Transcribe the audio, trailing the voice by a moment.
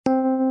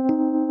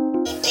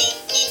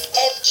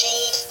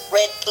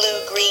blue,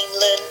 green,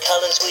 learn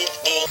colors with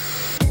me.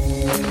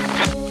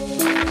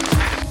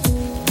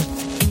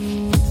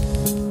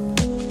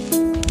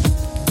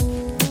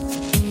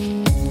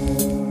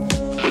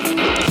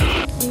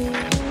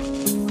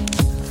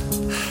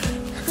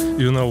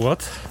 You know what?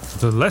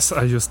 The less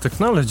I use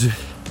technology,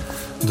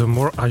 the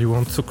more I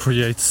want to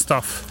create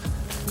stuff.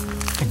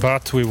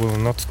 But we will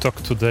not talk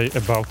today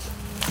about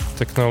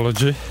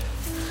technology,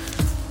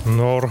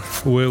 nor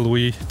will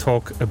we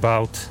talk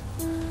about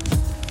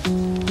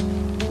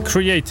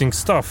creating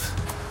stuff,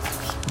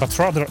 but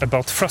rather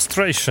about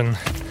frustration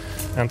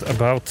and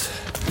about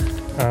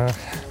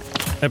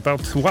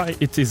why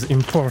it is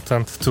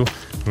important to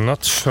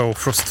not show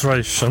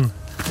frustration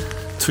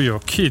to your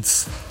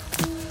kids.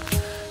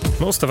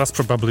 Most of us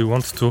probably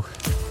want to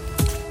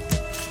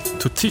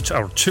teach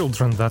our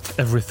children that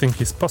everything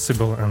is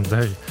possible and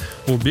they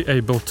will be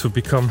able to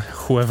become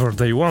whoever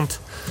they want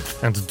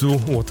and do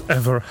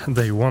whatever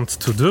they want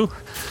to do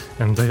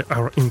and they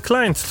are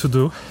inclined to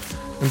do.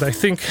 And I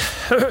think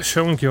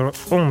showing your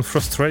own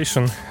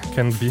frustration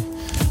can be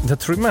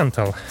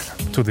detrimental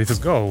to this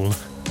goal.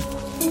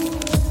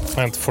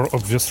 And for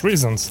obvious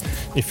reasons,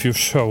 if you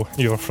show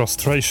your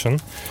frustration,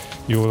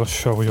 you will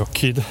show your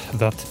kid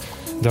that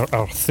there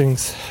are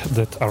things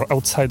that are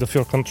outside of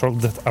your control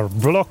that are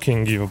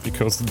blocking you,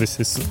 because this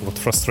is what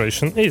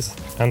frustration is.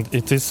 And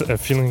it is a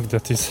feeling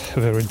that is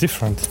very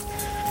different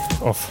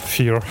of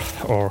fear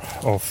or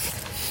of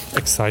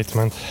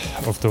excitement,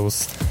 of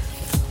those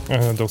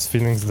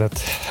feelings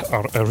that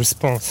are a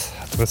response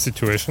to the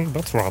situation,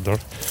 but rather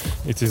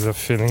it is a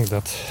feeling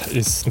that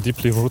is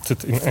deeply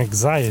rooted in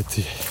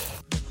anxiety.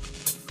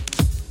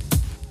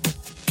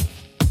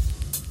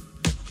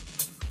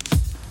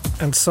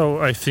 And so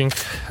I think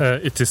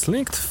it is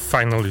linked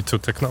finally to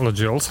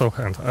technology also,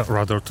 and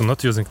rather to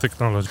not using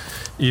technology.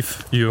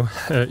 If you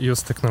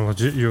use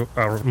technology, you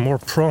are more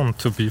prone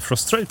to be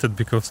frustrated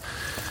because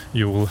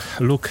you will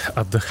look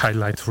at the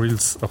highlight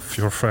reels of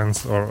your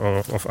friends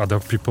or of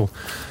other people,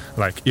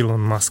 like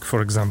Elon Musk,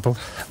 for example,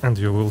 and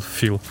you will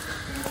feel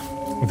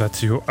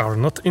that you are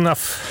not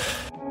enough.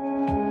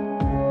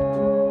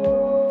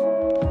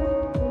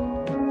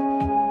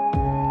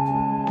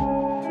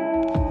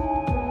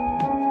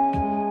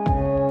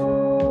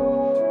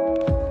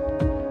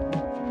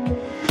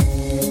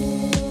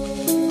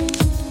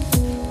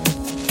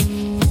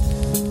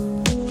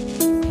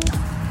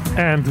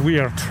 And we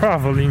are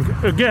traveling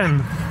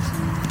again,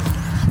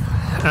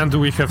 and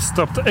we have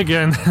stopped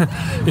again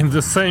in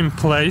the same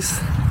place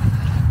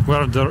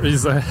where there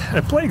is a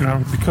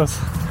playground, because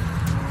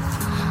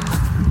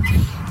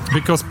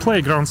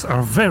playgrounds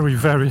are very,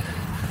 very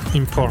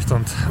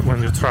important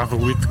when you travel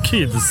with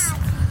kids.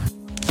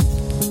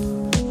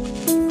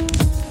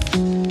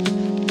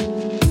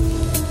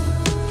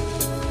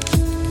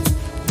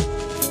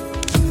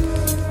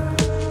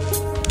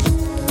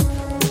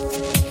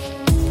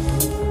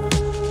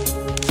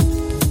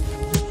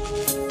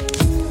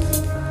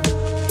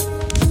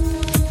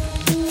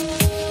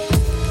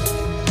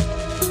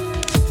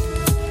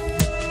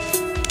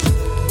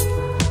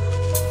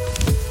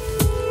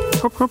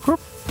 Hop, hop, hop.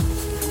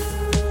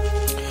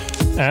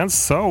 And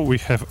so we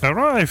have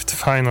arrived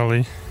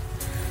finally.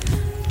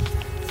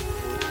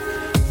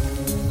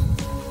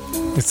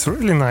 It's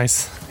really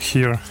nice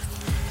here.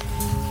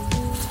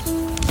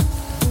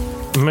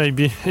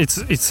 Maybe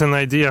it's an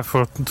idea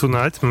for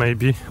tonight.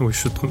 Maybe we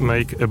should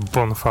make a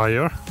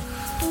bonfire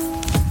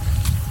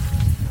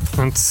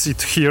and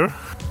sit here.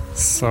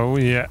 So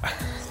yeah,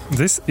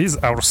 this is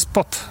our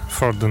spot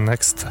for the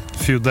next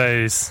few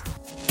days.